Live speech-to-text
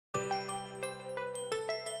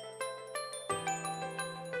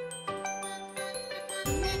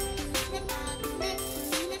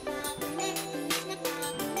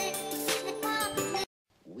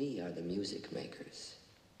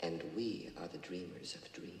dreamers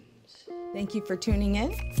of dreams. Thank you for tuning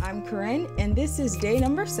in. I'm Korenn, and this is day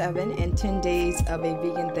number 7 in 10 days of a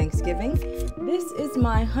vegan Thanksgiving. This is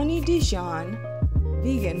my honey Dijon,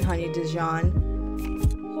 vegan honey Dijon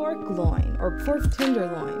pork loin or pork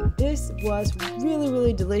tenderloin. This was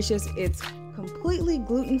really delicious. It's completely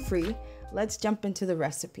gluten-free. Let's jump into the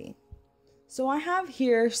recipe. So I have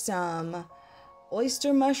here some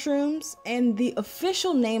oyster mushrooms, and the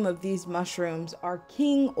official name of these mushrooms are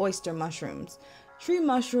king oyster mushrooms. Tree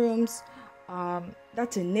mushrooms,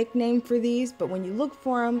 that's a nickname for these, but when you look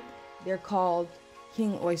for them, they're called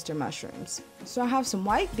king oyster mushrooms. So I have some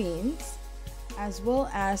white beans, as well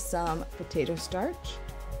as some potato starch.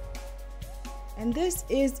 And this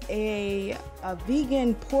is a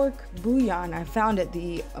vegan pork bouillon I found at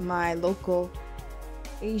my local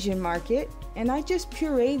Asian market, and I just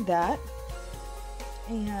pureed that,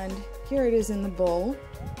 and here it is in the bowl.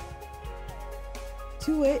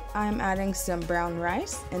 To it, I'm adding some brown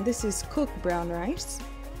rice, and this is cooked brown rice.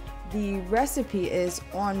 The recipe is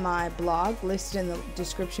on my blog, listed in the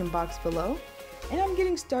description box below. And I'm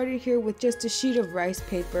getting started here with just a sheet of rice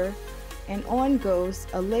paper, and on goes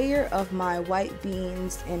a layer of my white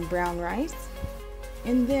beans and brown rice,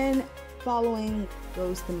 and then following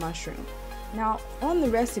goes the mushroom. Now on the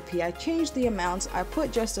recipe, I changed the amounts. I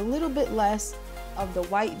put just a little bit less of the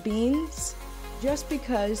white beans, just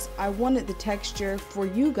because I wanted the texture for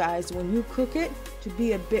you guys when you cook it to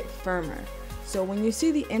be a bit firmer. So when you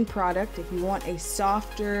see the end product, if you want a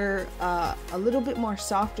softer, a little bit more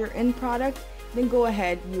softer end product, then go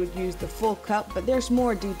ahead, you would use the full cup, but there's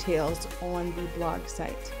more details on the blog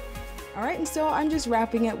site. Alright, and so I'm just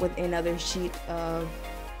wrapping it with another sheet of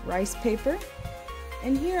rice paper.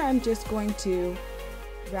 And here I'm just going to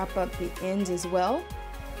wrap up the ends as well.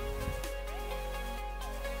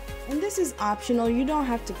 And this is optional, you don't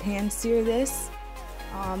have to pan sear this,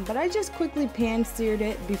 but I just quickly pan seared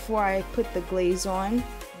it before I put the glaze on,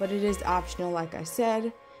 but it is optional like I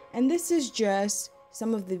said. And this is just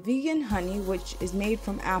some of the vegan honey, which is made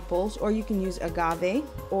from apples, or you can use agave,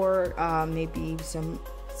 or maybe some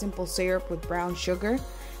simple syrup with brown sugar,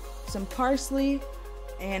 some parsley,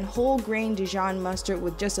 and whole grain Dijon mustard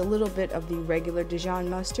with just a little bit of the regular Dijon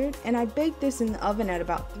mustard. And I baked this in the oven at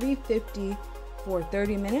about 350 for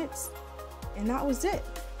 30 minutes, and that was it.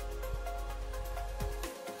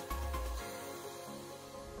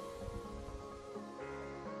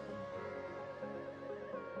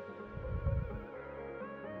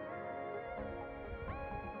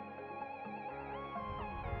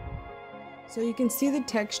 So you can see the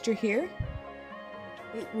texture here.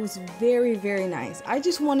 It was very nice. I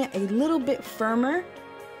just wanted a little bit firmer.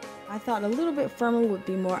 I thought a little bit firmer would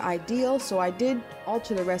be more ideal, so I did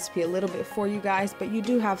alter the recipe a little bit for you guys, but you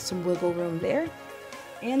do have some wiggle room there.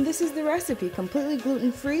 And this is the recipe, completely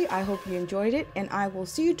gluten-free. I hope you enjoyed it, and I will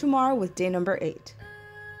see you tomorrow with day number 8.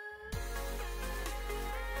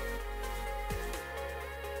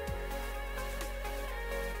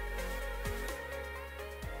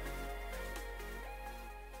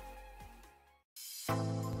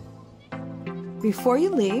 Before you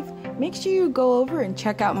leave, make sure you go over and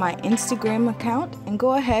check out my Instagram account, and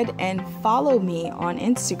go ahead and follow me on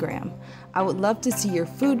Instagram. I would love to see your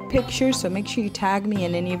food pictures, so make sure you tag me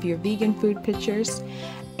in any of your vegan food pictures,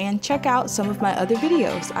 and check out some of my other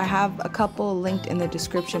videos. I have a couple linked in the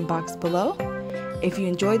description box below. If you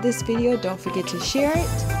enjoyed this video, don't forget to share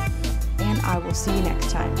it, and I will see you next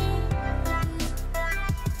time.